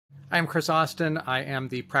I'm Chris Austin. I am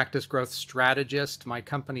the practice growth strategist. My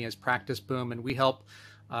company is Practice Boom, and we help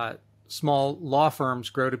small law firms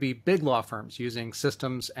grow to be big law firms using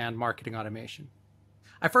systems and marketing automation.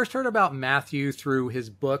 I first heard about Matthew through his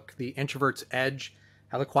book, The Introvert's Edge: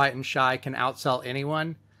 How the Quiet and Shy Can Outsell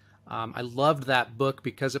Anyone. I loved that book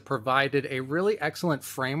because it provided a really excellent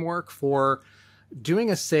framework for doing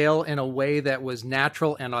a sale in a way that was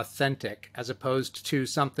natural and authentic, as opposed to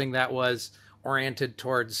something that was oriented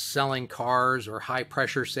towards selling cars or high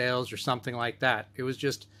pressure sales or something like that. It was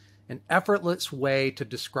just an effortless way to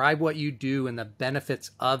describe what you do and the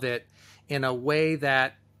benefits of it in a way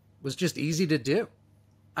that was just easy to do.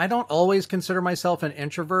 I don't always consider myself an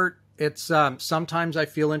introvert. It's sometimes I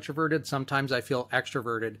feel introverted, sometimes I feel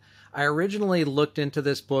extroverted. I originally looked into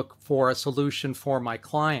this book for a solution for my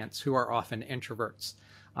clients who are often introverts.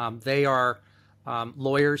 They are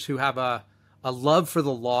lawyers who have a love for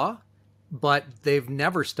the law, but they've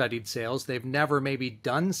never studied sales. They've never maybe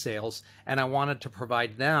done sales, and I wanted to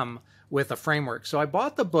provide them with a framework. So I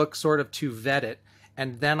bought the book sort of to vet it,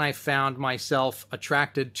 and then I found myself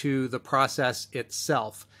attracted to the process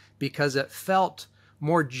itself because it felt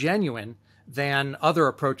more genuine than other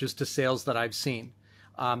approaches to sales that I've seen.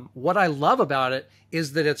 What I love about it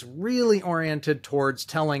is that it's really oriented towards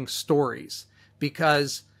telling stories,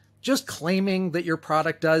 because just claiming that your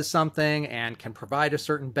product does something and can provide a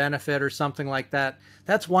certain benefit or something like that,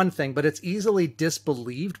 that's one thing, but it's easily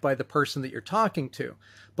disbelieved by the person that you're talking to.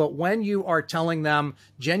 But when you are telling them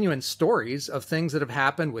genuine stories of things that have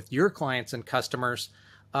happened with your clients and customers,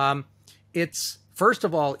 it's first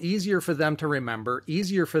of all easier for them to remember,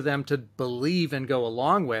 easier for them to believe and go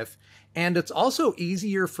along with, and it's also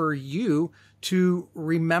easier for you to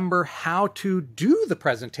remember how to do the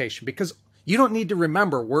presentation, because you don't need to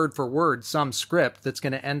remember word for word some script that's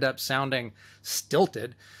going to end up sounding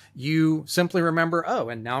stilted. You simply remember, oh,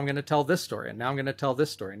 and now I'm going to tell this story, and now I'm going to tell this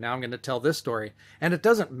story, and now I'm going to tell this story. And it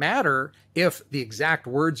doesn't matter if the exact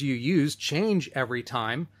words you use change every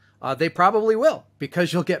time. They probably will,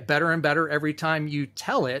 because you'll get better and better every time you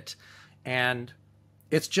tell it. And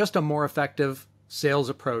it's just a more effective sales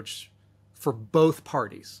approach for both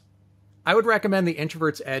parties. I would recommend The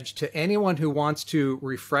Introvert's Edge to anyone who wants to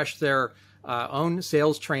refresh their own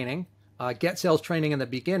sales training, get sales training in the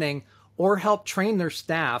beginning, or help train their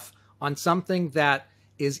staff on something that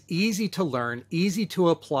is easy to learn, easy to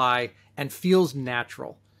apply, and feels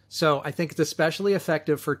natural. So I think it's especially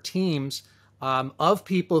effective for teams of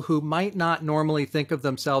people who might not normally think of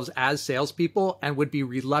themselves as salespeople and would be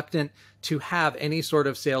reluctant to have any sort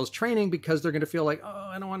of sales training because they're going to feel like, oh,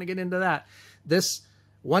 I don't want to get into that.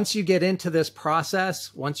 Once you get into this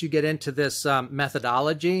process, once you get into this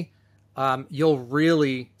methodology, you'll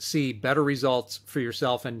really see better results for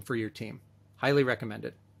yourself and for your team. Highly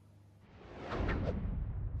recommended.